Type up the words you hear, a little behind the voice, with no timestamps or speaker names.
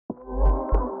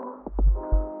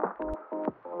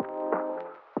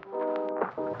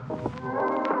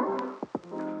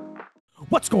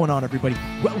What's going on, everybody?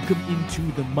 Welcome into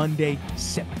the Monday,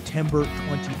 September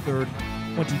 23rd,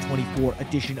 2024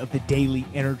 edition of the Daily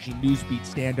Energy Newsbeat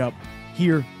Stand-Up.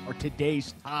 Here are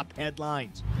today's top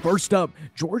headlines. First up,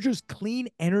 Georgia's clean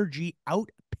energy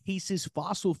outpaces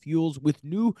fossil fuels with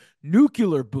new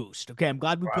nuclear boost. Okay, I'm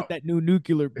glad we put that new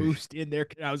nuclear boost in there.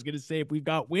 I was going to say, if we've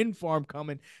got wind farm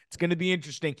coming, it's going to be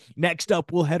interesting. Next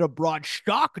up, we'll head abroad.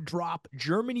 Shock drop.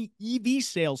 Germany EV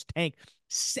sales tank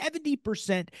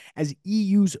 70% as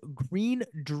EU's green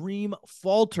dream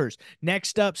falters.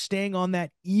 Next up, staying on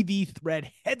that EV thread,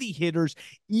 heavy hitters,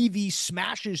 EV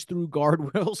smashes through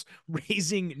guardrails,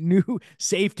 raising new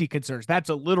safety concerns. That's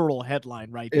a literal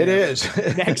headline right there. It is.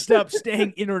 Next up,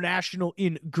 staying international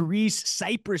in Greece,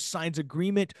 Cyprus signs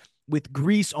agreement with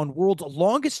Greece on world's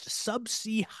longest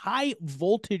subsea high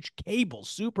voltage cable.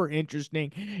 Super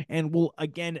interesting. And we'll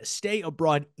again stay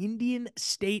abroad. Indian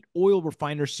state oil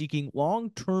refiners seeking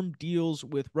long-term deals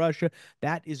with Russia.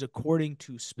 That is according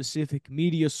to specific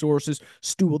media sources.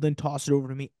 Stu will then toss it over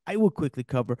to me. I will quickly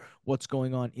cover what's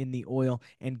going on in the oil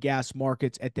and gas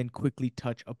markets and then quickly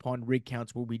touch upon rig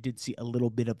counts where we did see a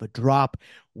little bit of a drop.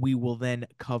 We will then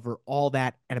cover all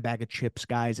that and a bag of chips,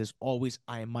 guys. As always,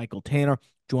 I am Michael Tanner,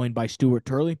 joined by Stuart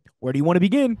Turley. Where do you want to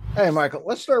begin? Hey, Michael,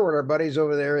 let's start with our buddies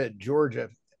over there at Georgia.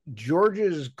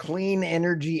 Georgia's clean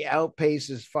energy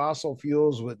outpaces fossil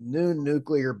fuels with new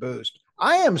nuclear boost.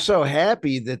 I am so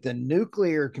happy that the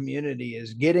nuclear community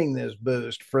is getting this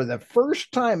boost. For the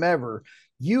first time ever,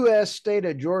 U.S. state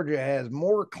of Georgia has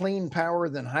more clean power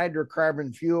than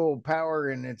hydrocarbon fuel power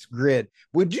in its grid.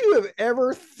 Would you have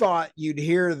ever thought you'd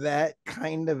hear that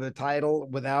kind of a title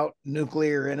without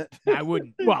nuclear in it? I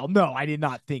wouldn't. Well, no, I did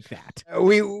not think that.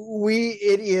 We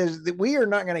are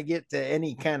not going to get to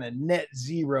any kind of net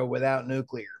zero without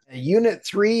nuclear. Unit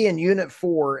 3 and Unit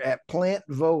 4 at Plant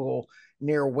Vogel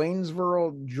near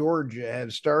Waynesboro, Georgia,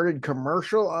 have started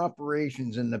commercial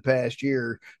operations in the past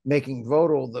year, making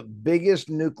Vogel the biggest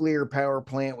nuclear power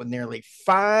plant with nearly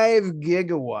 5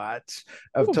 gigawatts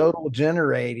of total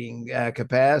generating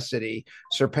capacity,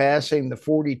 surpassing the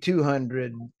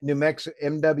 4,200 New Mexico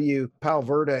MW Palo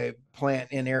Verde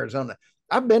plant in Arizona.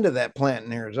 I've been to that plant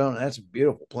in Arizona. That's a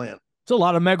beautiful plant. It's a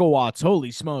lot of megawatts. Holy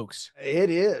smokes.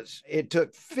 It is. It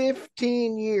took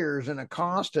 15 years and a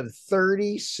cost of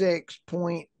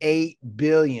 $36.8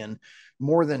 billion,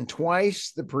 more than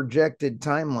twice the projected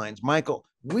timelines. Michael,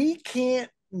 we can't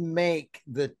make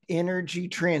the energy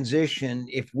transition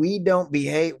if we don't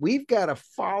behave. We've got to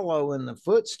follow in the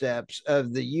footsteps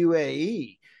of the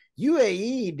UAE.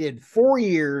 UAE did 4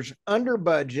 years under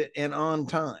budget and on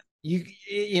time.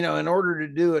 You know, in order to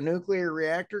do a nuclear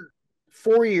reactor,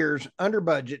 4 years under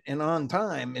budget and on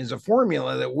time is a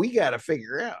formula that we got to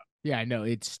figure out. Yeah, I know.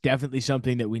 It's definitely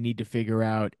something that we need to figure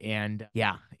out. And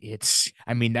yeah, that's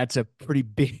a pretty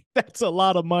big, that's a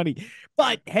lot of money.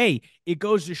 But hey, it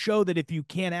goes to show that if you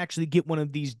can't actually get one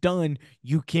of these done,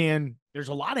 there's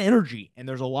a lot of energy and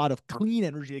there's a lot of clean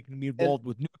energy that can be involved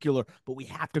with nuclear, but we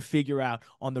have to figure out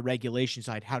on the regulation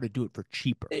side how to do it for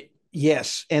cheaper.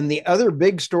 Yes. And the other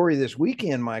big story this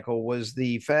weekend, Michael, was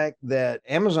the fact that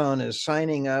Amazon is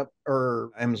signing up,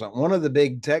 one of the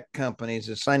big tech companies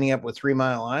is signing up with 3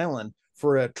 Mile Island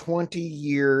for a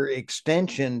 20-year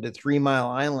extension to 3 Mile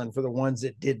Island for the ones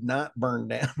that did not burn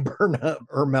up,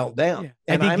 or melt down. Yeah.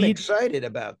 And I'm excited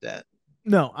about that.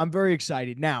 No, I'm very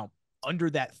excited. Now, under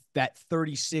that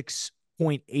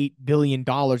 $36.8 billion,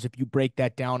 if you break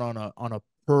that down on a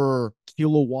per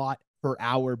kilowatt per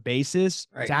hour basis,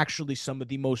 right, it's actually some of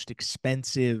the most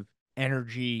expensive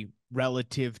energy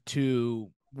relative to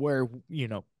where,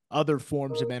 other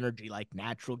forms of energy like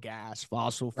natural gas,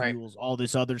 fossil fuels, all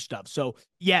this other stuff. So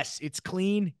yes, it's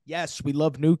clean. Yes, we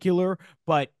love nuclear,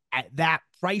 but at that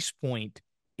price point,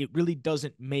 it really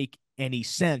doesn't make any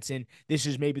sense. And this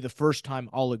is maybe the first time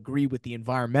I'll agree with the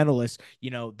environmentalists.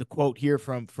 The quote here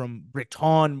from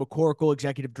Breton McCorkle,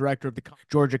 executive director of the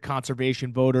Georgia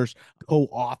Conservation Voters,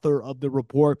 co-author of the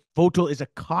report. Votel is a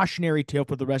cautionary tale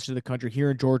for the rest of the country.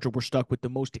 Here in Georgia, we're stuck with the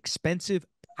most expensive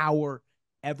power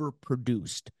ever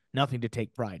produced. Nothing to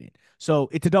take pride in. So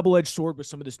it's a double-edged sword with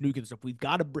some of this nuclear stuff. We've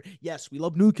got to, yes, we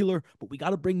love nuclear, but we got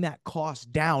to bring that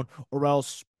cost down, or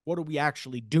else what are we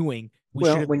actually doing?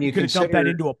 We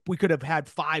could have had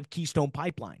 5 Keystone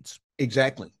pipelines.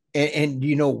 Exactly. And do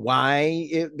you know why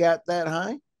it got that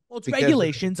high? Well, it's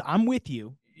regulations. I'm with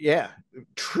you. Yeah,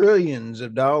 trillions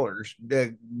of dollars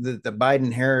that the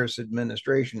Biden Harris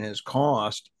administration has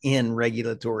cost in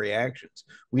regulatory actions.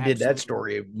 We did that Absolutely.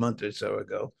 story a month or so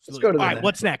ago. Let's Absolutely. go to All the right,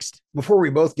 what's next one. next? Before we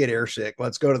both get airsick,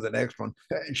 let's go to the next one.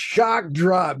 Shock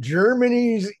drop.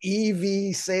 Germany's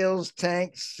EV sales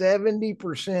tank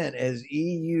 70% as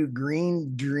EU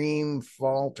green dream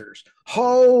falters.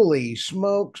 Holy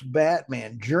smokes,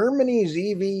 Batman. Germany's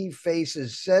EV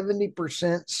faces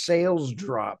 70% sales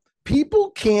drop. People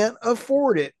can't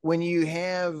afford it when you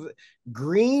have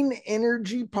green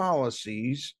energy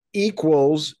policies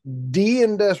equals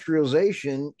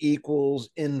deindustrialization equals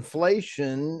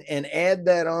inflation, and add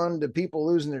that on to people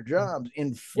losing their jobs. In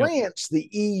Yep. France, the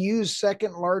EU's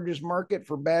second largest market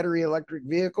for battery electric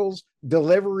vehicles,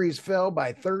 deliveries fell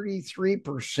by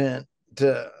 33%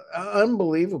 to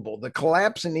unbelievable. The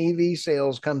collapse in EV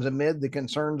sales comes amid the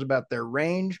concerns about their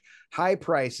range, high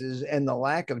prices, and the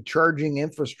lack of charging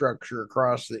infrastructure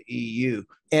across the EU.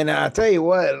 And I tell you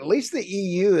what, at least the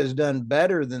EU has done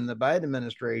better than the Biden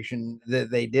administration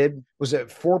that they did. Was it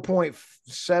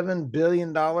 $4.7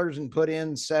 billion and put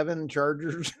in 7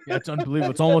 chargers? Yeah, it's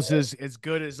unbelievable. It's almost as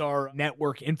good as our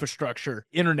network infrastructure,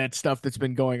 internet stuff that's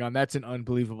been going on. That's an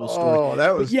unbelievable story. Oh, that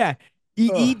But was. yeah, Oh,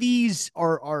 EVs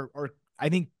are I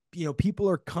think people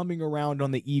are coming around on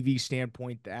the EV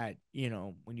standpoint that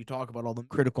when you talk about all the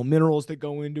critical minerals that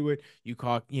go into it,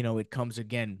 it comes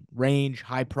again range,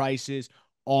 high prices,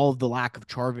 all of the lack of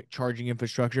charging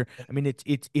infrastructure. I mean,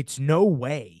 it's no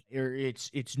way, or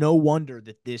it's no wonder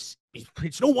that it's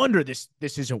no wonder this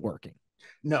isn't working.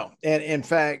 no, and in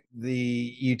fact,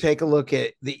 you take a look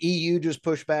at the EU just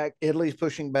pushed back. Italy's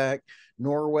pushing back.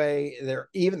 Norway, they're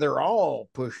all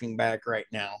pushing back right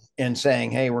now and saying,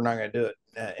 "Hey, we're not going to do it."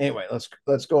 Anyway,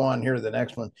 let's go on here to the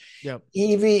next one. Yep.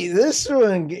 EV, this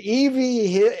one,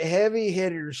 heavy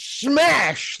hitters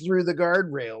smash through the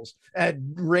guardrails at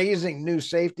raising new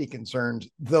safety concerns.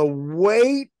 The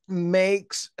weight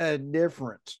makes a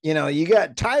difference. You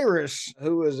got Tyrus,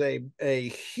 who is a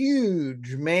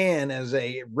huge man as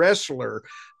a wrestler.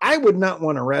 I would not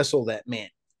want to wrestle that man.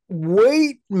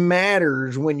 Weight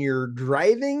matters when you're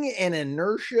driving and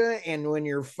inertia and when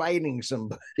you're fighting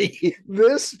somebody.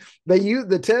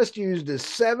 The test used a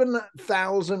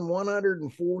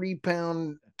 7,140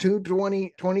 pound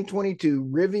 2022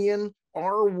 Rivian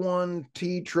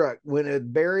R1T truck when a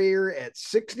barrier at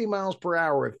 60 miles per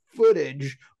hour.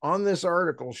 Footage on this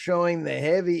article showing the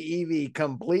heavy EV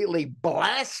completely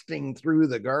blasting through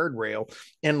the guardrail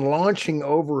and launching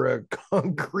over a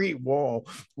concrete wall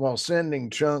while sending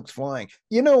chunks flying.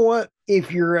 You know what?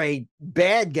 If you're a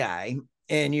bad guy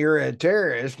and you're a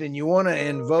terrorist and you want to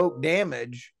invoke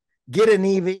damage, get an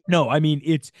EV. No, I mean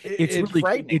it's It's really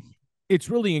frightening. it's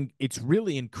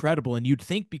really incredible, and you'd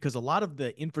think because a lot of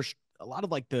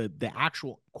like the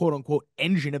actual quote unquote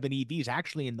engine of an EV is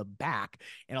actually in the back,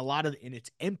 and it's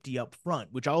empty up front,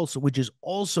 which is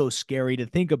also scary to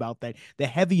think about, that the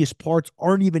heaviest parts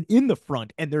aren't even in the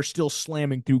front and they're still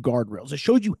slamming through guardrails. It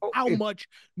shows you how much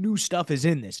new stuff is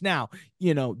in this. Now,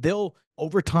 they'll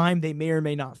over time they may or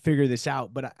may not figure this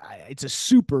out, but it's a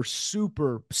super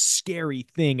super scary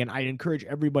thing, and I encourage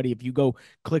everybody, if you go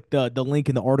click the link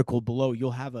in the article below,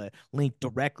 you'll have a link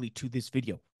directly to this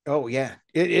video. Oh yeah,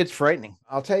 it's frightening.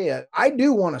 I'll tell you, I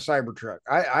do want a Cybertruck.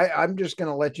 I'm just going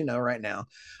to let you know right now.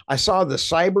 I saw the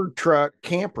Cybertruck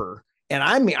camper, and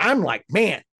I'm like,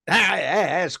 man,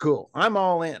 that's cool. I'm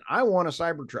all in. I want a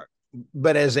Cybertruck,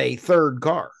 but as a third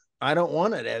car. I don't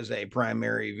want it as a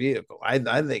primary vehicle. I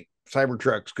think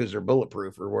Cybertrucks, because they're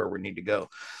bulletproof, are where we need to go.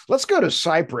 Let's go to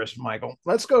Cyprus, Michael.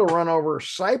 Let's go run over.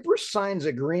 Cyprus signs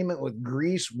agreement with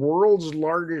Greece, world's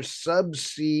largest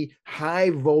subsea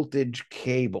high voltage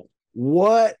cable.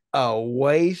 What a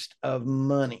waste of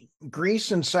money. Greece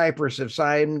and Cyprus have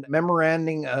signed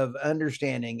memorandum of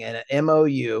understanding and an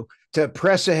MOU to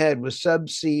press ahead with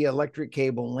subsea electric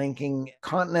cable linking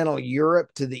continental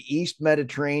Europe to the East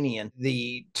Mediterranean,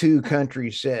 the two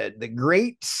countries said. The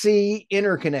Great Sea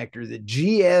Interconnector, the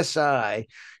GSI,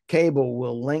 cable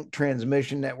will link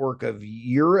transmission network of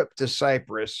Europe to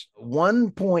Cyprus,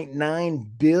 1.9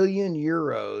 billion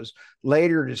euros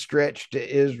later to stretch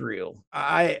to Israel.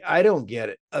 I don't get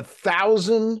it.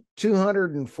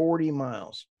 1,240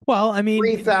 miles. Well, I mean,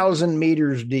 3,000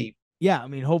 meters deep. Yeah, I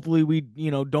mean, hopefully we,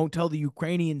 don't tell the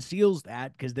Ukrainian SEALs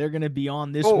that, because they're going to be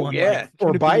on this one. Yeah.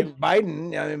 Or Biden.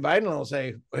 Biden. I mean, Biden will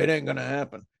say it ain't going to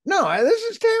happen. No, this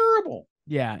is terrible.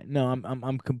 Yeah, no,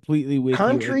 I'm completely with you.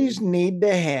 Countries need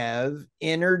to have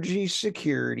energy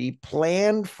security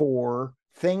planned for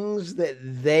things that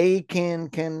they can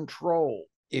control.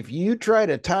 if you try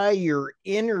to tie your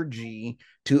energy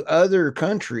to other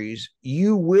countries,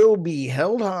 you will be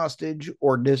held hostage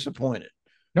or disappointed.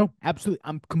 No, absolutely.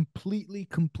 I'm completely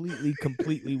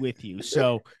with you.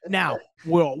 So now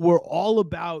we're all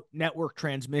about network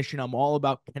transmission. I'm all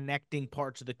about connecting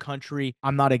parts of the country.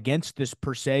 I'm not against this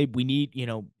per se. We need,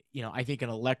 I think an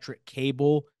electric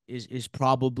cable is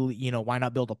probably, why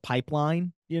not build a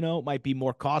pipeline? Might be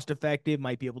more cost effective,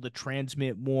 might be able to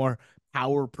transmit more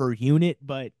power per unit,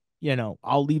 but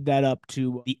I'll leave that up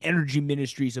to the energy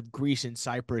ministries of Greece and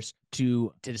Cyprus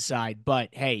to decide. But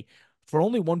hey, for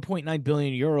only 1.9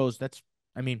 billion euros,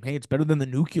 I mean, hey, it's better than the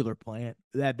nuclear plant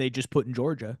that they just put in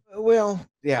Georgia. Well,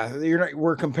 yeah,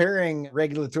 we're comparing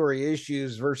regulatory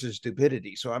issues versus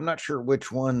stupidity. So I'm not sure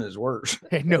which one is worse.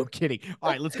 No kidding. All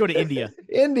right, let's go to India.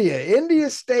 India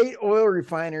state oil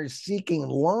refiners seeking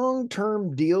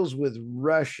long-term deals with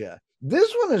Russia.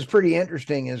 This one is pretty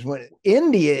interesting is when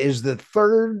India is the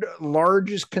third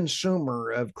largest consumer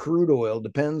of crude oil,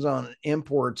 depends on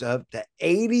imports up to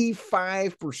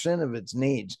 85% of its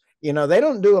needs. They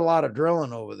don't do a lot of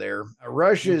drilling over there.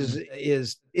 Russia's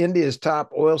is India's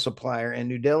top oil supplier, and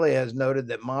New Delhi has noted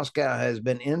that Moscow has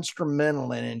been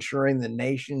instrumental in ensuring the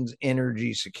nation's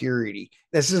energy security.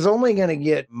 This is only going to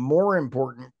get more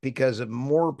important because of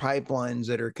more pipelines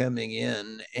that are coming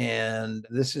in, and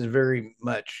this is very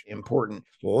much important.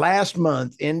 Last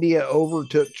month, India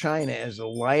overtook China as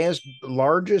the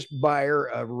largest buyer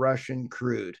of Russian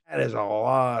crude. That is a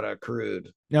lot of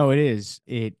crude. No, it is.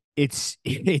 It's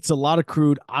a lot of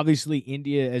crude. Obviously,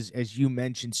 India, as you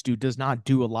mentioned, Stu, does not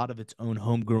do a lot of its own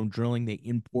homegrown drilling. They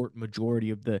import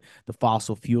majority of the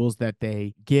fossil fuels that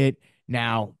they get.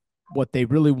 Now, what they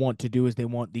really want to do is they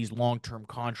want these long-term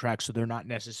contracts, so they're not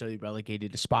necessarily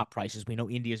relegated to spot prices. We know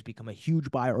India's become a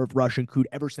huge buyer of Russian crude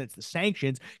ever since the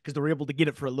sanctions because they were able to get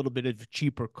it for a little bit of a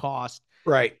cheaper cost.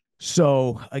 Right.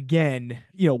 So again,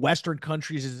 Western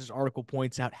countries, as this article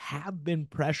points out, have been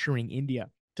pressuring India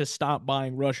to stop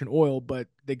buying Russian oil, but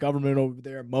the government over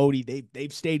there, Modi,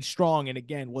 they've stayed strong. And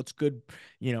again, what's good,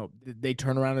 they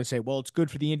turn around and say, well, it's good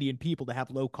for the Indian people to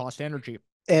have low cost energy.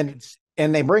 And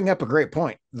they bring up a great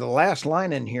point. The last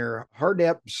line in here,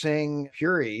 Hardep Singh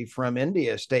Puri from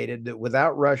India stated that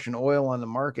without Russian oil on the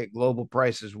market, global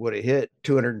prices would have hit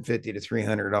 $250 to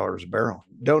 $300 a barrel.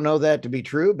 Don't know that to be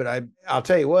true, but I'll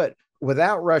tell you what,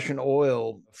 without Russian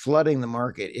oil flooding the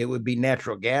market, it would be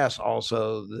natural gas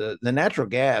also. The natural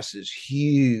gas is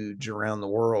huge around the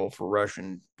world for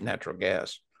Russian natural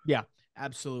gas. Yeah,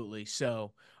 absolutely.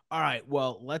 So, all right,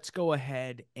 well, let's go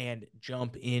ahead and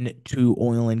jump into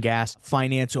oil and gas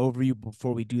finance overview.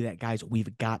 Before we do that, guys,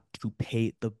 we've got to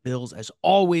pay the bills. As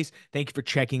always, thank you for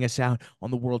checking us out on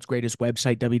the world's greatest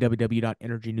website,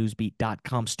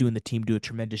 www.energynewsbeat.com. Stu and the team do a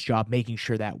tremendous job making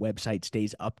sure that website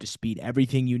stays up to speed.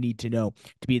 Everything you need to know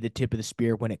to be at the tip of the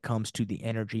spear when it comes to the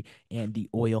energy and the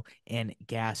oil and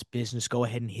gas business. Go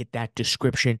ahead and hit that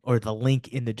description or the link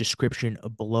in the description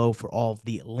below for all of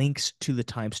the links to the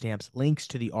timestamps, links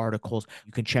to the articles.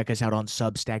 You can check us out on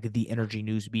Substack,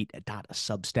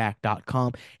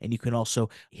 theenergynewsbeat.substack.com. And you can also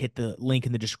hit the link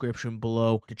in the description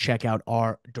below to check out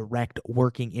our direct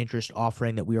working interest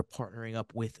offering that we are partnering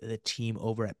up with the team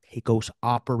over at Pecos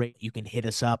Operate. You can hit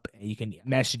us up. You can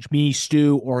message me,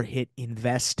 Stu, or hit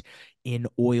invest in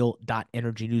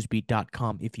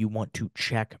oil.energynewsbeat.com if you want to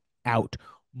check out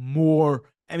more.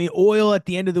 I mean, oil at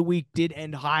the end of the week did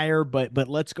end higher, but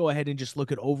let's go ahead and just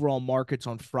look at overall markets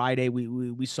on Friday.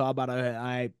 We saw about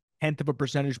a tenth of a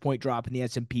percentage point drop in the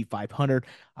S&P 500,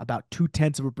 about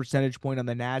 0.2 of a percentage point on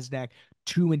the NASDAQ.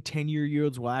 2 and 10-year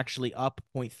yields were actually up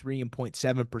 0.3 and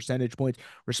 0.7 percentage points,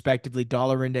 respectively.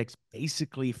 Dollar index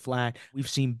basically flat. We've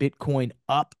seen Bitcoin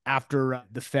up after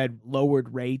the Fed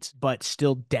lowered rates, but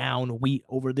still down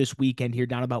over this weekend here,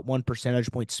 down about 1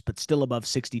 percentage point, but still above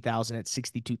 60,000 at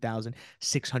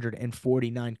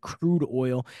 62,649. Crude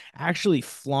oil actually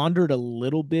floundered a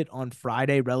little bit on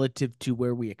Friday relative to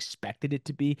where we expected it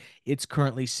to be. It's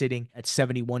currently sitting at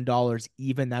 $71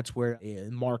 even. That's where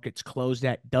markets closed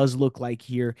at. Does look like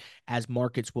here as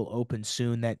markets will open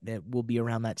soon that will be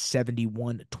around that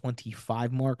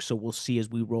 71.25 mark. So we'll see as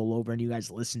we roll over and you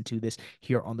guys listen to this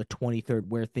here on the 23rd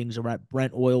where things are at.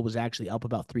 Brent oil was actually up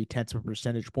about 0.3 of a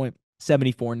percentage point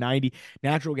 $74.90.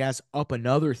 Natural gas up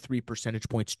another 3 percentage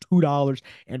points,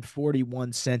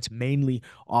 $2.41, mainly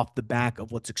off the back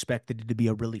of what's expected to be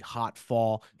a really hot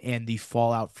fall and the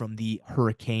fallout from the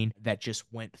hurricane that just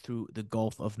went through the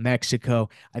Gulf of Mexico.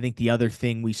 I think the other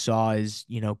thing we saw is,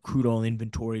 crude oil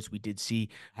inventories we did see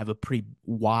have a pretty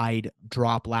wide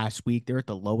drop last week. They're at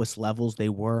the lowest levels they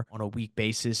were on a week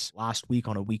basis last week,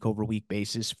 on a week over week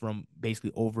basis from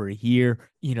basically over a year.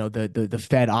 The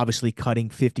Fed obviously cutting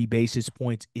 50 basis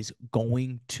points is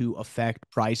going to affect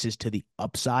prices to the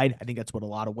upside. I think that's what a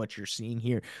lot of what you're seeing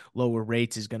here. Lower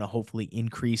rates is going to hopefully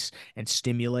increase and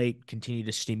continue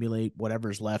to stimulate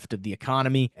whatever's left of the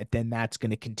economy. And then that's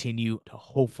going to continue to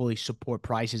hopefully support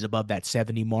prices above that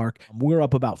 70 mark. We're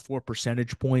up about 4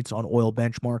 percentage points on oil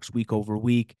benchmarks week over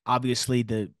week. Obviously,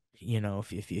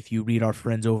 if you read our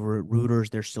friends over at Reuters,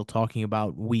 they're still talking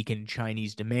about weakened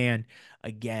Chinese demand.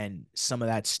 Again, some of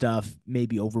that stuff may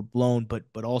be overblown, but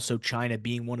also China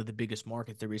being one of the biggest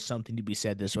markets, there is something to be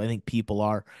said there. So I think people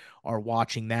are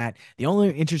watching that. The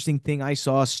only interesting thing I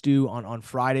saw, Stu, on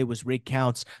Friday was rig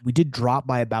counts. We did drop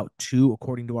by about 2,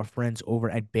 according to our friends over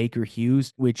at Baker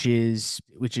Hughes, which is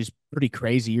pretty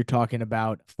crazy. You're talking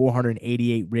about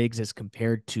 488 rigs as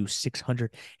compared to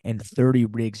 630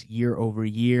 rigs year over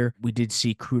year. We did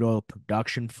see crude oil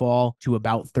production fall to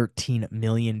about 13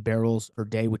 million barrels per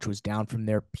day, which was down from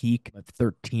their peak of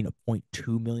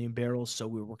 13.2 million barrels. So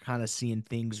we were kind of seeing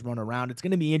things run around. It's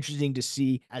going to be interesting to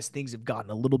see as things have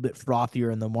gotten a little bit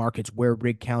frothier in the markets where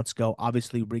rig counts go.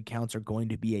 Obviously, rig counts are going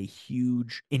to be a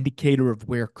huge indicator of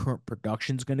where current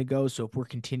production is going to go. So if we're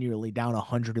continually down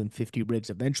 150 rigs,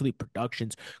 eventually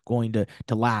production's going to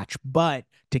latch. But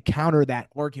to counter that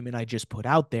argument I just put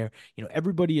out there,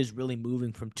 everybody is really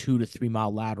moving from 2 to 3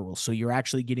 mile laterals. So you're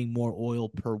actually getting more oil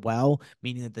per well,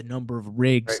 meaning that the number of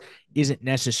rigs isn't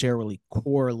necessarily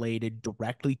correlated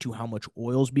directly to how much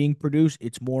oil is being produced.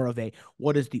 It's more of a,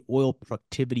 what is the oil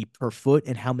productivity per foot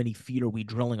and how many feet are we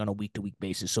drilling on a week-to-week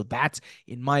basis? So that's,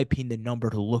 in my opinion, the number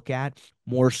to look at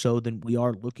more so than we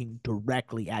are looking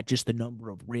directly at just the number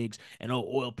of rigs and,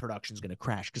 oil production is going to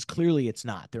crash, because clearly it's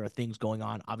not. There are things going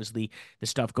on. Obviously, the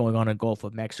stuff going on in Gulf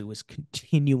of Mexico is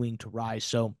continuing to rise.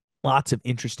 So lots of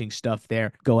interesting stuff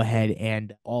there. Go ahead,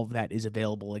 and all of that is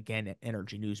available again at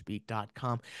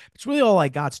energynewsbeat.com. It's really all I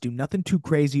got, Stu. Nothing too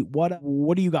crazy. What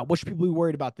do you got? What should people be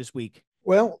worried about this week?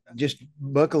 Well, just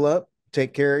buckle up.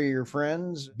 Take care of your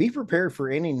friends. Be prepared for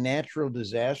any natural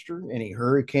disaster, any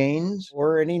hurricanes,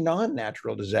 or any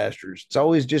non-natural disasters. It's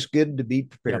always just good to be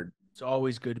prepared. Yep. It's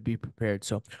always good to be prepared.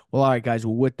 So, well, all right, guys.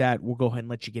 Well, with that, we'll go ahead and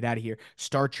let you get out of here.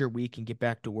 Start your week and get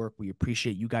back to work. We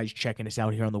appreciate you guys checking us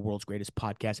out here on the world's greatest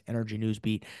podcast,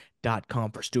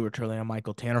 energynewsbeat.com. For Stuart Turley, I'm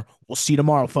Michael Tanner. We'll see you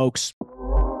tomorrow, folks.